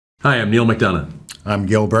Hi, I'm Neal McDonough. I'm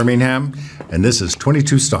Gil Birmingham, and this is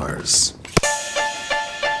 22 Stars.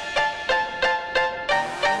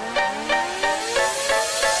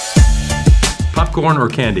 Popcorn or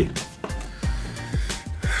candy?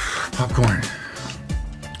 Popcorn.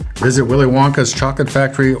 Visit Willy Wonka's Chocolate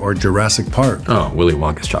Factory or Jurassic Park? Oh, Willy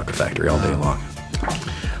Wonka's Chocolate Factory all day long.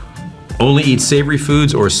 Only eat savory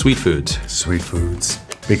foods or sweet foods? Sweet foods.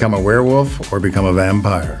 Become a werewolf or become a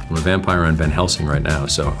vampire? I'm a vampire on Van Helsing right now,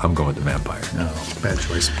 so I'm going with the vampire. No, bad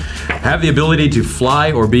choice. Have the ability to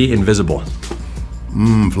fly or be invisible?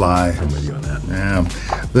 Fly. I'm with you on that.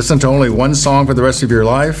 Yeah. Listen to only one song for the rest of your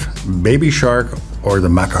life? Baby Shark or the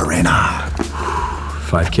Macarena?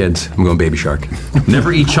 5 kids. I'm going Baby Shark.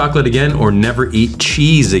 Never eat chocolate again or never eat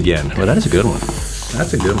cheese again? Well, that is a good one.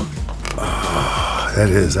 That's a good one.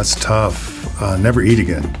 That's tough. Never eat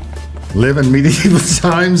again. Live in medieval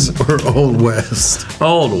times or Old West?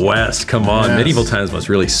 Old West, come on. Yes. Medieval times must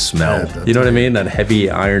really smell. Yeah, You know what I mean? That heavy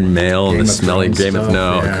iron mail and the smelly Game of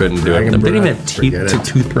I couldn't do it. They didn't even have a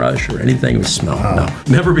toothbrush or anything. It would smell. No.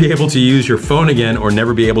 Never be able to use your phone again or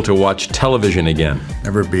never be able to watch television again.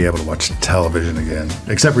 Never be able to watch television again,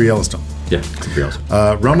 except for Yellowstone. Yeah, except for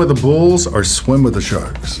Yellowstone. Run with the bulls or swim with the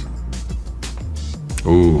sharks?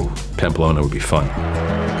 Ooh, Pamplona would be fun.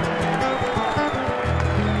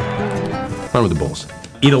 Run with the bulls.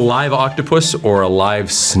 Eat a live octopus or a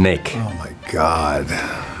live snake? Oh my God.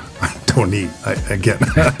 I don't eat. Again,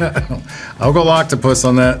 I'll go octopus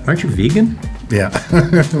on that. Aren't you vegan? Yeah.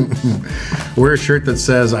 Wear a shirt that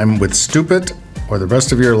says I'm with stupid or the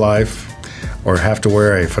rest of your life, or have to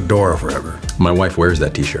wear a fedora forever. My wife wears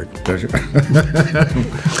that t-shirt.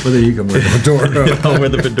 Whether you can wear the fedora. I'll wear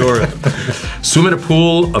the fedora. Swim in a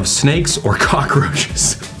pool of snakes or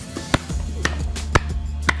cockroaches?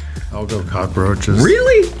 I'll go cockroaches.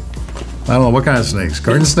 Really? I don't know, what kind of snakes?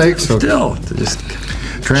 Garden snakes? Still, to just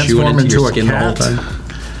Transform into a cat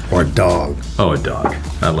cat or a dog? Oh, a dog.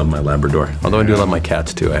 I love my Labrador. Although I do love my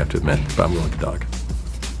cats too, I have to admit. But I'm going with the dog.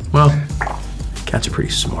 Well, cats are pretty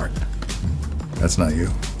smart. That's not you.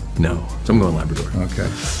 No, so I'm going Labrador. Okay.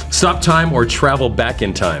 Stop time or travel back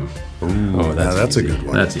in time? Ooh, oh, that's a good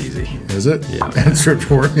one. That's easy. Is it? Yeah. Answer it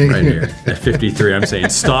for me. Right here. At 53, I'm saying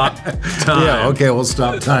stop time. Yeah, okay, we'll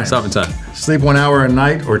stop time. Stop in time. Sleep 1 hour a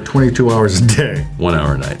night or 22 hours a day? 1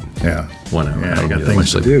 hour a night. Yeah. 1 hour. Yeah, you got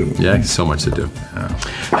things to do. Yeah, so much to do. Yeah.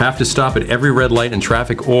 Have to stop at every red light in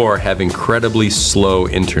traffic or have incredibly slow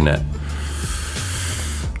internet?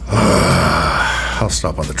 I'll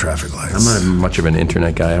stop on the traffic lights. I'm not much of an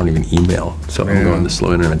internet guy. I don't even email. So I'm going the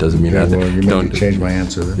slow internet doesn't mean nothing. Well, you don't change my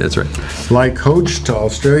answer then. That's right. Fly coach to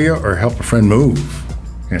Australia or help a friend move?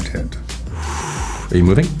 Hint, hint. Are you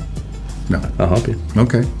moving? No. I'll help you.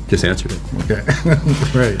 Okay. Just answered it. Okay.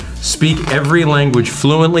 Right. Speak every language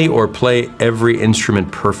fluently or play every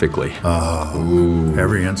instrument perfectly? Oh,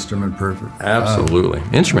 every instrument perfect. Absolutely.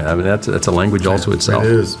 Instrument, I mean, that's a language also itself.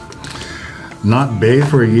 It is. Not bathe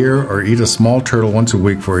for a year or eat a small turtle once a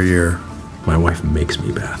week for a year? My wife makes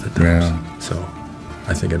me bath at times. Yeah. So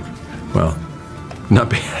I think not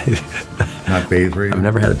bathe. Not bathe for a year? I've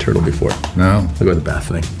never had a turtle before. No. I'll go with the bath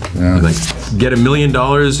thing. Yeah. I think. Get $1 million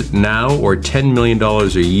now or $10 million a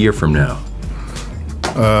year from now?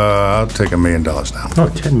 I'll take $1 million now.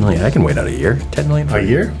 Oh, 10 million. I can wait out a year. 10 million for a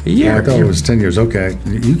year? A year. Oh, I thought it was 10 years. Okay.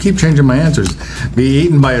 You keep changing my answers. Be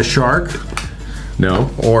eaten by a shark?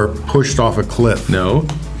 No. Or pushed off a cliff? No.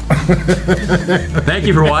 Thank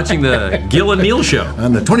you for watching the Gil and Neal Show.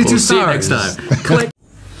 On the 22 We'll Stars. See you next time. Click.